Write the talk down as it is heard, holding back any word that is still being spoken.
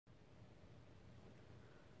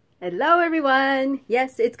Hello everyone!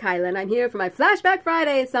 Yes, it's Kyla and I'm here for my Flashback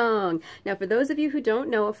Friday song. Now for those of you who don't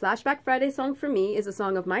know, a Flashback Friday song for me is a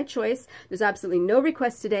song of my choice. There's absolutely no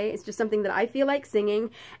request today. It's just something that I feel like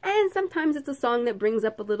singing, and sometimes it's a song that brings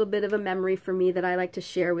up a little bit of a memory for me that I like to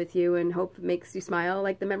share with you and hope makes you smile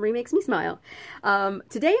like the memory makes me smile.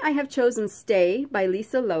 Today I have chosen Stay by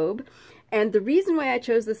Lisa Loeb, and the reason why I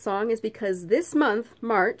chose this song is because this month,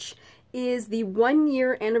 March, is the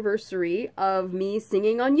 1-year anniversary of me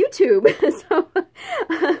singing on YouTube.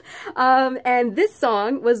 And this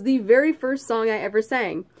song was the very first song I ever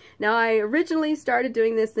sang. Now, I originally started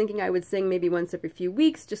doing this thinking I would sing maybe once every few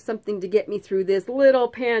weeks, just something to get me through this little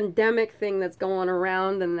pandemic thing that's going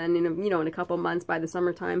around, and then in a couple months, by the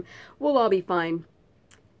summertime, we'll all be fine.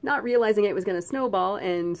 Not realizing it was going to snowball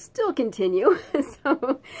and still continue.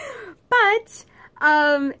 But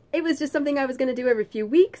it was just something I was going to do every few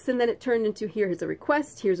weeks, and then it turned into here's a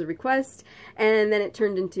request, and then it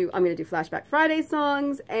turned into I'm going to do Flashback Friday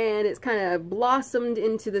songs, and it's kind of blossomed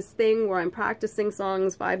into this thing where I'm practicing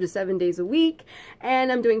songs 5 to 7 days a week,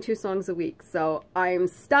 and I'm doing 2 songs a week. So I'm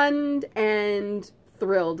stunned and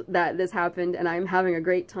thrilled that this happened, and I'm having a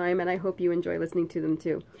great time, and I hope you enjoy listening to them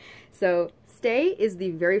too. So Stay is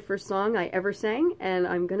the very first song I ever sang, and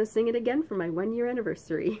I'm going to sing it again for my 1-year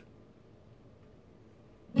anniversary.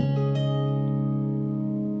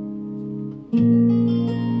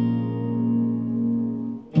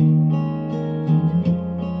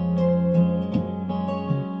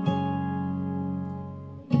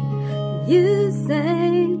 You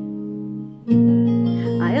say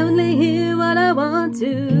I only hear what I want to.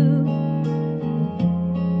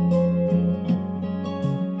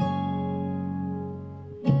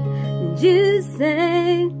 You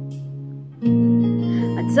say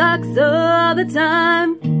I talk so all the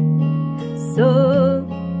time, so.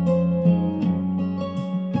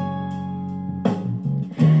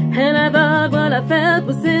 And I thought what I felt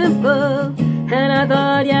was simple, and I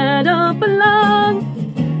thought, yeah, I don't belong.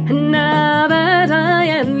 And now that I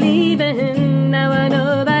am leaving, now I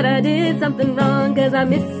know that I did something wrong, 'cause I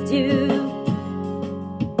missed you.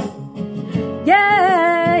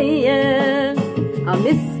 Yeah, yeah, I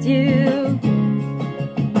missed you.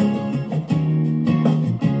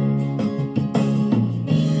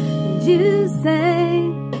 You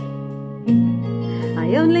say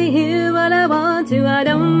I only hear what I want to. I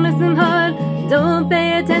don't listen hard, don't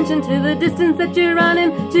pay attention to the distance that you're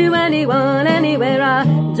running, to anyone, anywhere. I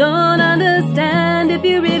don't understand if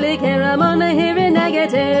you really care. I'm only hearing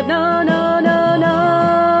negative, no, no, no,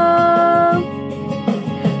 no.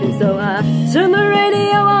 And so I turn the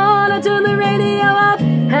radio on, I turn the radio up,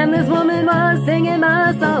 and this woman was singing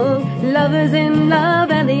my song. Lovers in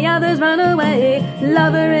love and the others run away.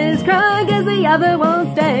 Lover is crying 'cause the other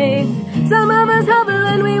won't stay. Some of us hover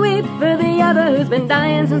and we weep for the other who's been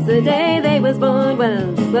dying since the day they was born. Well,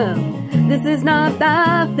 this is not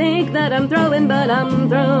the think that I'm throwing, but I'm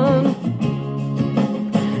thrown.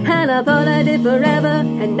 And I thought I did forever,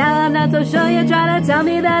 and now I'm not so sure. You try to tell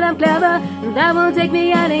me that I'm clever, that won't take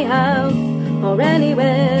me anyhow or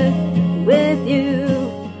anywhere with you.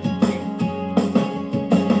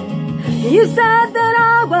 You said that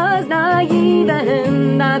I was naive,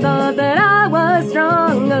 and I thought that I was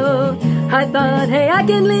strong. Oh, I thought, hey, I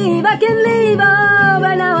can leave, oh,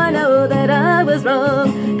 but now I know that I was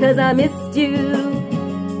wrong, 'cause I missed you.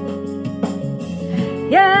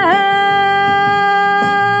 Yeah,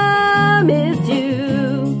 I missed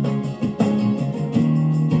you.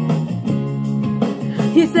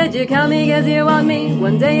 You said you call me 'cause you want me.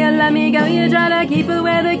 One day you let me go, you try to keep her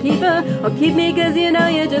where the keeper, or keep me 'cause you know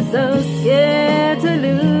you're just so scared to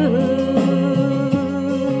lose.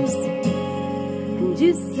 And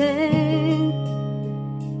you say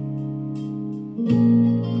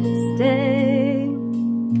stay.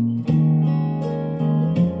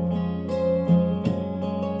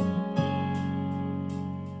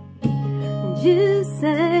 And you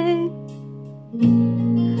say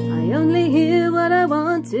I only hear what I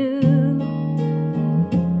want to.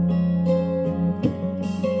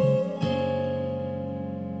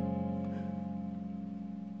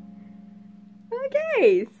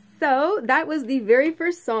 Okay, so that was the very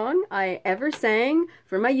first song I ever sang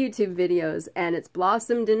for my YouTube videos, and it's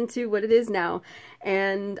blossomed into what it is now.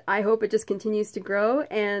 And I hope it just continues to grow,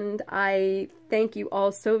 and I thank you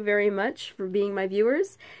all so very much for being my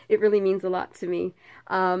viewers. It really means a lot to me.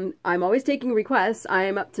 I'm always taking requests. I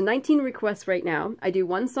am up to 19 requests right now. I do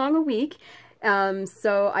 1 song a week.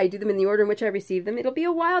 So I do them in the order in which I receive them. It'll be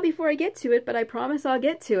a while before I get to it, but I promise I'll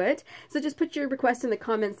get to it. So just put your request in the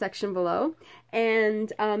comment section below.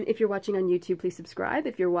 And if you're watching on YouTube, please subscribe.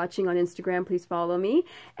 If you're watching on Instagram, please follow me.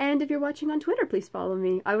 And if you're watching on Twitter, please follow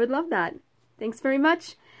me. I would love that. Thanks very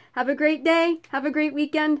much. Have a great day. Have a great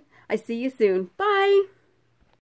weekend. I see you soon. Bye.